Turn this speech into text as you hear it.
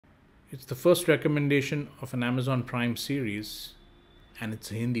It's the first recommendation of an Amazon Prime series, and it's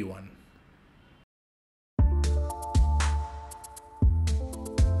a Hindi one.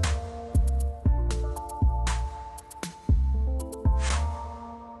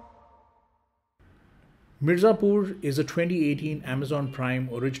 Mirzapur is a 2018 Amazon Prime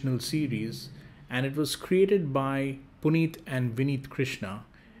original series, and it was created by Puneet and Vineet Krishna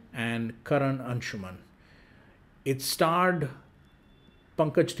and Karan Anshuman. It starred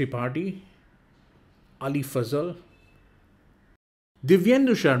Pankaj Tripathi, Ali Fazal, Divyendu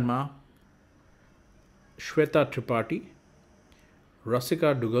Sharma, Shweta Tripathi,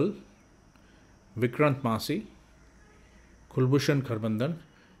 Rasika Dugal, Vikrant Massey, Kulbhushan Kharbanda,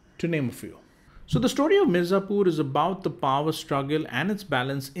 to name a few. So the story of Mirzapur is about the power struggle and its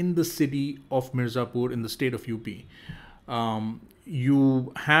balance in the city of Mirzapur in the state of UP.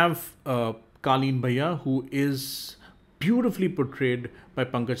 You have Kalin Bhaiya, who is beautifully portrayed by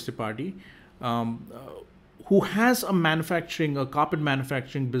Pankaj Tripathi, who has a carpet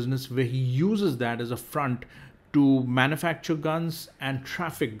manufacturing business where he uses that as a front to manufacture guns and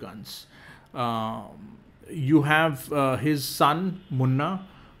traffic guns. You have his son, Munna,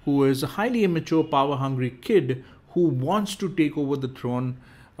 who is a highly immature, power-hungry kid who wants to take over the throne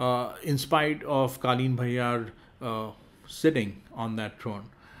in spite of Kalin Bhaiya sitting on that throne.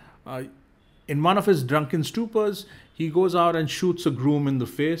 In one of his drunken stupors, he goes out and shoots a groom in the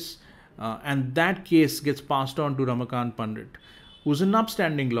face, and that case gets passed on to Ramakant Pandit, who's an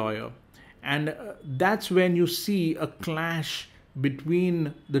upstanding lawyer. And that's when you see a clash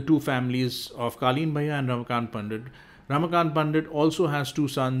between the two families of Kalin Bhaiya and Ramakant Pandit. Ramakant Pandit also has two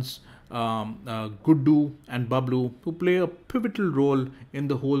sons, Guddu and Bablu, who play a pivotal role in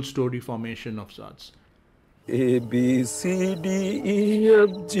the whole story formation of Sats. A, B, C, D, E,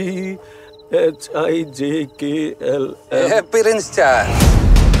 F, G, H, I, J, K, L, M. Appearance चार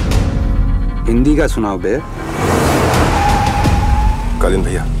हिंदी का सुनाओ बे। कालीन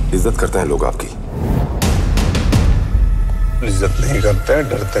भैया, इज्जत करते हैं लोग आपकी। इज्जत नहीं करते हैं,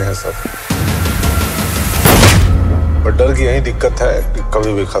 डरते हैं सब। पर डर की यही दिक्कत है कि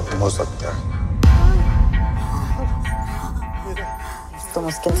कभी भी खत्म हो सकता है। तो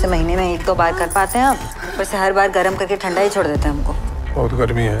मुश्किल से महीने में 1-2 बार कर पाते हैं आप। ऊपर से हर बार गर्म करके ठंडा ही छोड़ देते हैं हमको। बहुत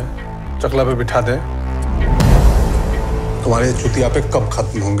गर्मी है, चकला पे बिठा दे। तुम्हारे चुतिया पे कब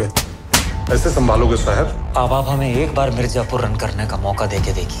खत्म होंगे? ऐसे संभालोगे शहर? अब आप हमें एक बार मिर्जापुर रन करने का मौका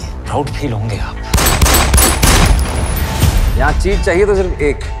देके देखिए, प्राउड फील होंगे आप। यहाँ चीज चाहिए तो सिर्फ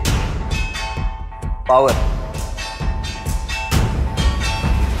एक, पावर।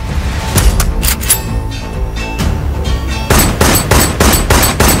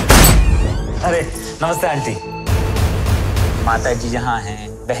 अरे नमस्ते आंटी। माता जी यहाँ हैं,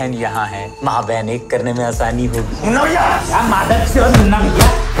 बहन यहाँ है, माँ बहन एक करने में आसानी होगी।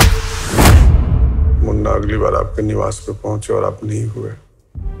 मुन्ना अगली बार आपके निवास पे पहुंचे और आप नहीं हुए,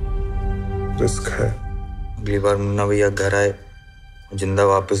 रिस्क है। अगली बार मुन्ना भैया घर आए, जिंदा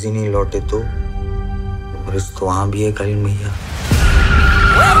वापस ही नहीं लौटे तो रिस्क तो वहाँ भी है कालीन भैया।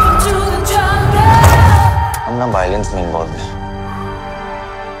 हम ना वायलेंस में इन्वॉल्व हैं।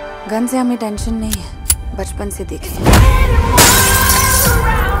 गन से हमें टेंशन नहीं है, बचपन से देखे।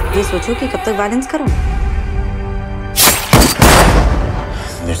 ये सोचो कि कब तक वायलेंस करूं।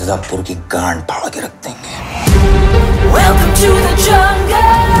 मिर्जापुर की गांड फाड़ के रख देंगे।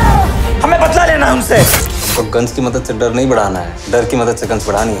 हमें बदला लेना है उनसे। तो गन्स की मदद से डर नहीं बढ़ाना है, डर की मदद से गन्स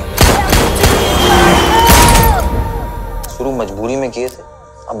बढ़ानी है। शुरू मजबूरी में किए थे,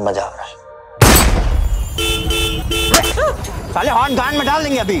 अब मजा आ रहा है। साले हॉर्न गान में डाल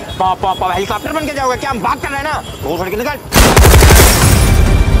देंगे अभी। पापा हेलीकॉप्टर बन के जाओगे क्या? हम भाग कर रहे हैं ना, वो छोड़ के निकल।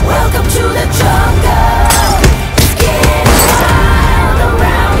 Welcome to the jungle.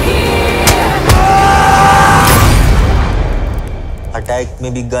 Attack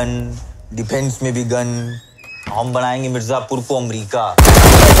में भी गन, डिफेंस में भी गन। हम बनाएंगे मिर्जापुर को America.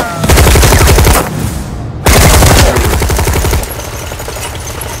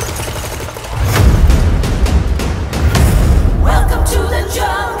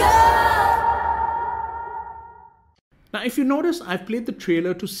 Now, if you notice, I've played the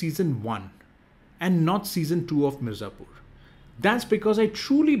trailer to season 1 and not season 2 of Mirzapur. That's because I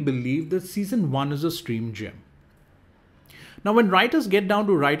truly believe that season 1 is a stream gem. Now, when writers get down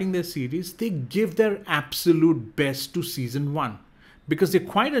to writing their series, they give their absolute best to season 1 because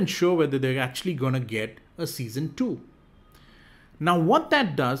they're quite unsure whether they're actually going to get a season 2. Now, what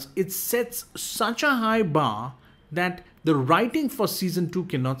that does, it sets such a high bar that the writing for season 2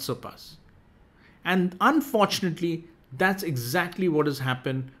 cannot surpass. And unfortunately, that's exactly what has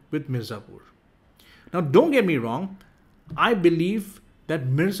happened with Mirzapur. Now, don't get me wrong. I believe that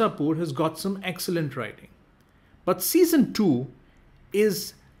Mirzapur has got some excellent writing. But season 2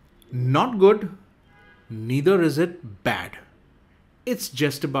 is not good, neither is it bad. It's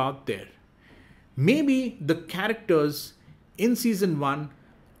just about there. Maybe the characters in season 1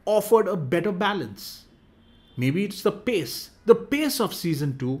 offered a better balance. Maybe it's the pace. The pace of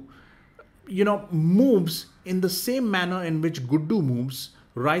season 2, moves in the same manner in which Guddu moves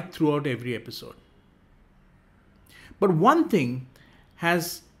right throughout every episode. But one thing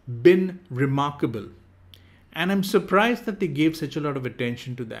has been remarkable, and I'm surprised that they gave such a lot of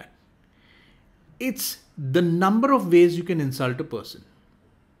attention to that. It's the number of ways you can insult a person.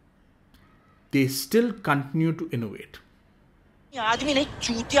 They still continue to innovate. आदमी नहीं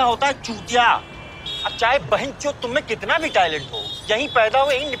चूतिया होता है, चूतिया। अब चाहे बहन चो तुम में कितना भी टैलेंट हो, यहीं पैदा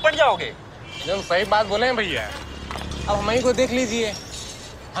हो यहीं निपट जाओगे। एकदम सही बात बोले हैं भैया। अब हम ही को देख लीजिए,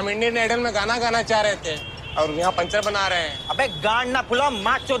 हम इंडियन आइडल में गाना गाना चाह रहे थे और यहाँ पंचर बना रहे हैं। अबे गांड ना फुलाओ,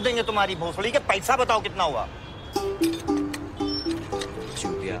 माँ चोद देंगे तुम्हारी भोसड़ी के। पैसा बताओ कितना हुआ?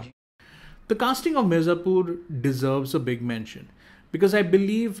 The casting of Mirzapur deserves a big mention because I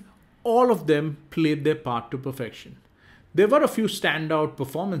believe all of them played their part to perfection. There were a few standout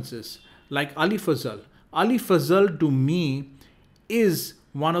performances like Ali Fazal. Ali Fazal to me is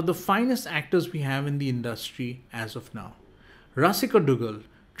one of the finest actors we have in the industry as of now. Rasika Dugal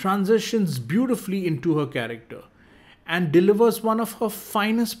transitions beautifully into her character and delivers one of her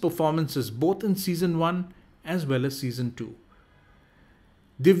finest performances both in season 1 as well as season 2.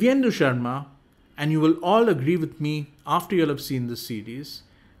 Divyendu Sharma, and you will all agree with me after you'll have seen this series,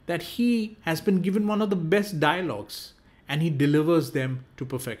 that he has been given one of the best dialogues and he delivers them to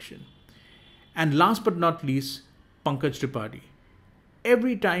perfection. And last but not least, Pankaj Tripathi.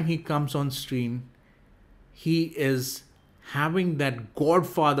 Every time he comes on screen, he is having that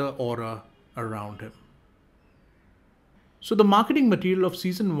godfather aura around him. So the marketing material of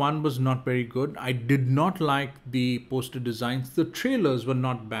season 1 was not very good. I did not like the poster designs. The trailers were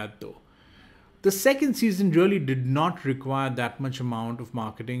not bad though. The second season really did not require that much amount of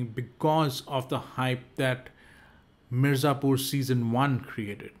marketing because of the hype that Mirzapur season 1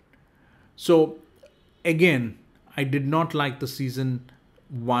 created. So again, I did not like the season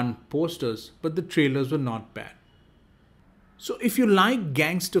 1 posters, but the trailers were not bad. So if you like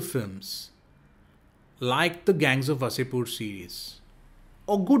gangster films, like the Gangs of Wasseypur series,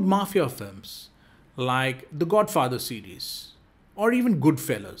 or good mafia films, like the Godfather series, or even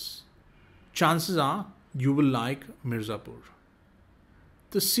Goodfellas, chances are you will like Mirzapur.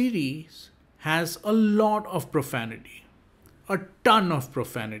 The series has a lot of profanity, a ton of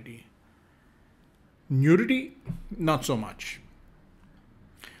profanity. Nudity, not so much.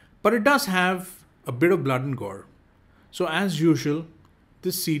 But it does have a bit of blood and gore. So as usual,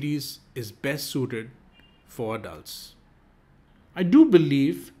 this series is best suited for adults. I do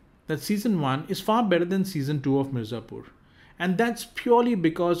believe that season 1 is far better than season 2 of Mirzapur. And that's purely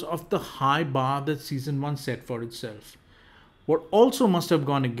because of the high bar that season 1 set for itself. What also must have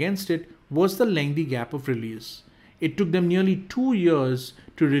gone against it was the lengthy gap of release. It took them nearly 2 years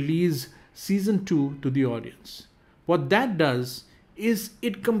to release season 2 to the audience. What that does is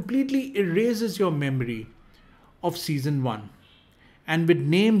it completely erases your memory of season 1. And with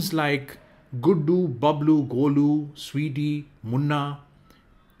names like Guddu, Bablu, Golu, Sweetie, Munna,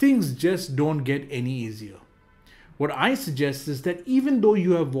 things just don't get any easier. What I suggest is that even though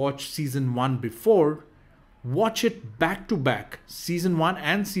you have watched season 1 before, watch it back to back, season 1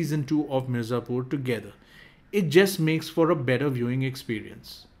 and season 2 of Mirzapur together. It just makes for a better viewing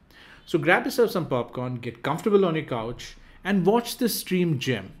experience. So grab yourself some popcorn, get comfortable on your couch and watch this stream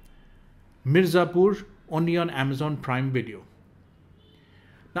gem, Mirzapur, only on Amazon Prime Video.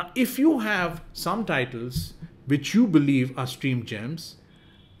 Now, if you have some titles which you believe are stream gems,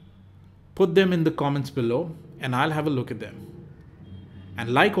 put them in the comments below and I'll have a look at them.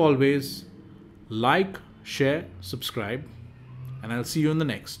 And like always, like, share, subscribe, and I'll see you in the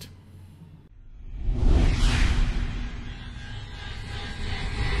next.